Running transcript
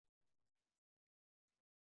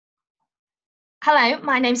Hello,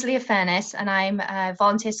 my name's Leah Furness and I'm a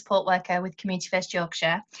volunteer support worker with Community First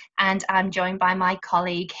Yorkshire, and I'm joined by my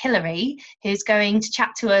colleague Hilary, who's going to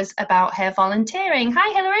chat to us about her volunteering.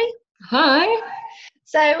 Hi Hilary. Hi,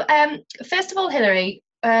 First of all, Hilary,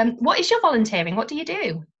 what is your volunteering? What do you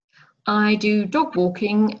do? I do dog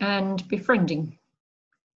walking and befriending.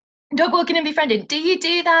 Dog walking and befriending. Do you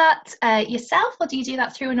do that yourself, or do you do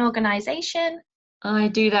that through an organisation? I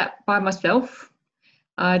do that by myself.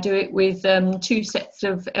 I do it with two sets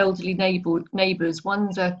of elderly neighbours.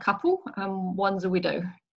 One's a couple and one's a widow.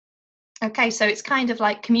 Okay, so it's kind of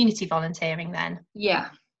like community volunteering then, Yeah,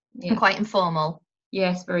 and yeah, quite informal.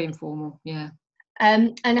 yes, very informal. Yeah.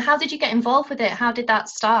 And how did you get involved with it? How did that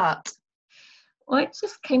start? I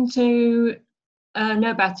just came to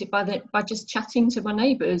know about it by just chatting to my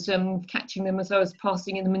neighbours, catching them as I was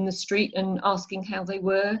passing them in the street and asking how they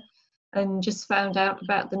were, and just found out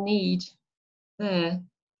about the need there.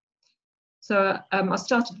 So I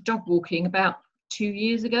started dog walking about 2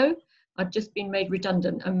 years ago. I'd just been made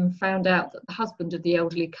redundant and found out that the husband of the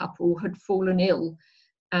elderly couple had fallen ill,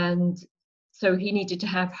 and so he needed to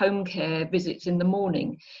have home care visits in the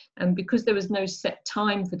morning. And because there was no set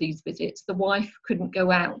time for these visits, the wife couldn't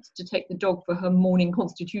go out to take the dog for her morning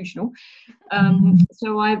constitutional.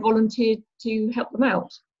 So I volunteered to help them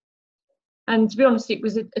out. And to be honest, it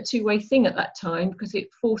was a two-way thing at that time because it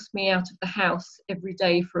forced me out of the house every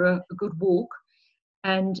day for a good walk,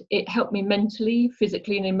 and it helped me mentally,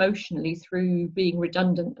 physically, and emotionally through being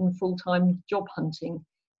redundant and full-time job hunting.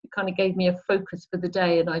 It kind of gave me a focus for the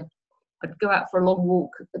day, and I'd go out for a long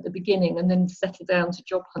walk at the beginning and then settle down to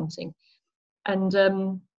job hunting.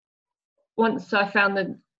 And once I found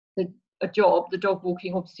a job, the dog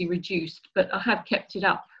walking obviously reduced, but I have kept it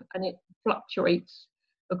up, and it fluctuates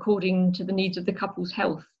according to the needs of the couple's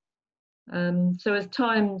health. So as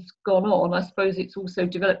time's gone on, I suppose it's also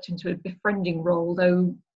developed into a befriending role,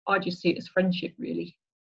 though I just see it as friendship, really.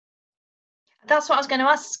 That's what I was going to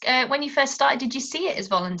ask. When you first started, did you see it as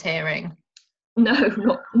volunteering? No,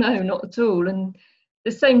 not at all. And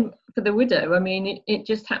the same for the widow. I mean, it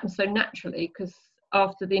just happened so naturally because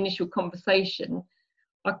after the initial conversation,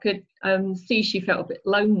 I could see she felt a bit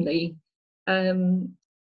lonely. Um,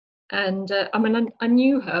 and I mean, I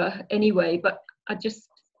knew her anyway, but I just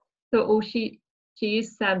thought, oh, she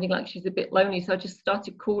is sounding like she's a bit lonely. So I just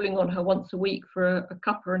started calling on her once a week for a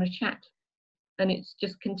cuppa and a chat, and it's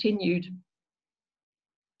just continued.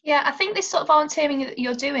 Yeah, I think this sort of volunteering that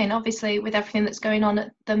you're doing, obviously, with everything that's going on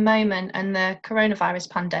at the moment and the coronavirus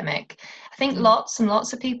pandemic, I think Mm. lots and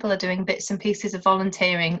lots of people are doing bits and pieces of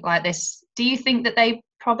volunteering like this. Do you think that they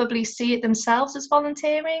probably see it themselves as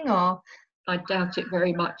volunteering, or? I doubt it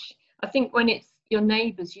very much. I think when it's your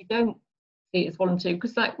neighbours, you don't see it as volunteering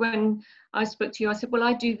because, like, when I spoke to you, I said, "Well,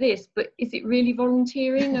 I do this, but is it really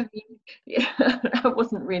volunteering?" I mean, yeah, I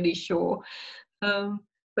wasn't really sure.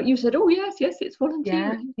 But you said, "Oh, yes, yes, it's Yeah,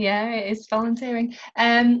 volunteering." yeah, it is volunteering.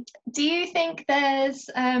 Do you think there's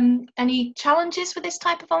any challenges with this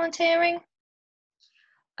type of volunteering?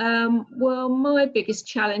 Well, my biggest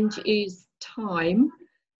challenge is time,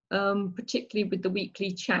 particularly with the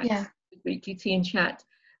weekly chat, Yeah. weekly tea and chat.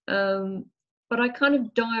 Um, but I kind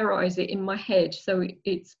of diarise it in my head, so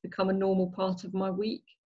it's become a normal part of my week.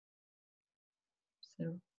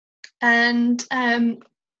 So, And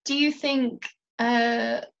do you think,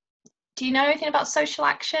 uh, do you know anything about social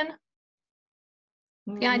action?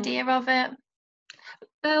 The mm, idea of it?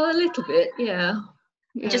 well, a little bit, yeah,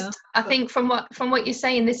 yeah. Just, I But think from what you're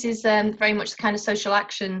saying, this is very much the kind of social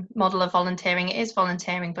action model of volunteering. It is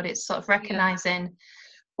volunteering, but it's sort of yeah, recognizing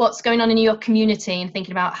what's going on in your community and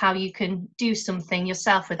thinking about how you can do something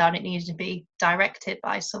yourself without it needing to be directed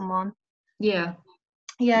by someone. yeah,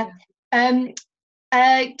 Yeah. yeah.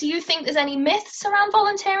 Um, do you think there's any myths around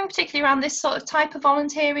volunteering, particularly around this sort of type of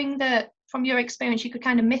volunteering, that from your experience you could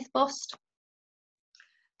kind of myth bust?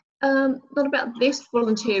 Not about this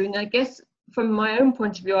volunteering. I guess from my own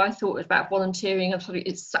point of view, I thought about volunteering. I thought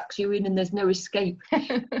it sucks you in and there's no escape.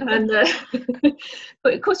 And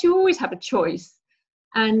but of course, you always have a choice.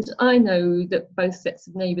 And I know that both sets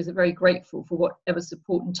of neighbours are very grateful for whatever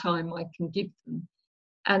support and time I can give them.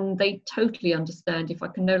 And they totally understand if I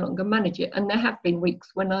can no longer manage it. And there have been weeks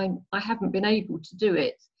when I haven't been able to do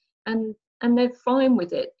it. And they're fine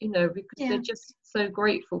with it, because they're Yeah. just so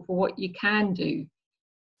grateful for what you can do.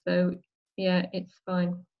 So yeah, it's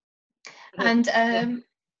fine. But And yeah.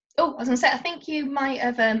 oh, I was going to say, I think you might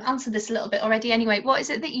have answered this a little bit already anyway. What is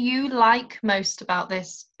it that you like most about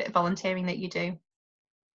this bit of volunteering that you do?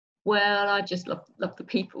 Well, I just love the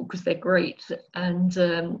people because they're great, and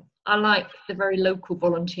I like the very local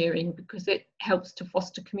volunteering because it helps to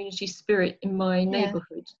foster community spirit in my Yeah.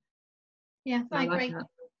 neighbourhood. Yeah, So I I like agree.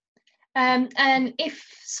 that. And if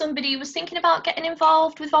somebody was thinking about getting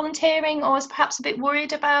involved with volunteering or is perhaps a bit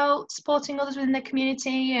worried about supporting others within their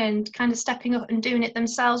community and kind of stepping up and doing it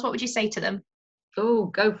themselves, what would you say to them? Oh,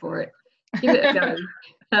 go for it. Give it a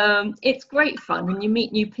go. It's great fun, and you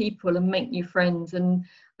meet new people and make new friends. And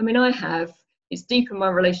I mean, it's deepened my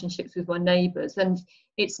relationships with my neighbours, and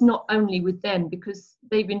it's not only with them, because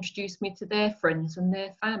they've introduced me to their friends and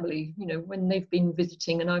their family, you know, when they've been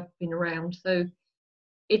visiting and I've been around. So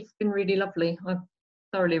it's been really lovely. I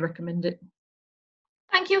thoroughly recommend it.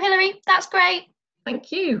 Thank you, Hilary. That's great.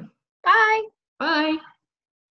 Thank you. Bye. Bye.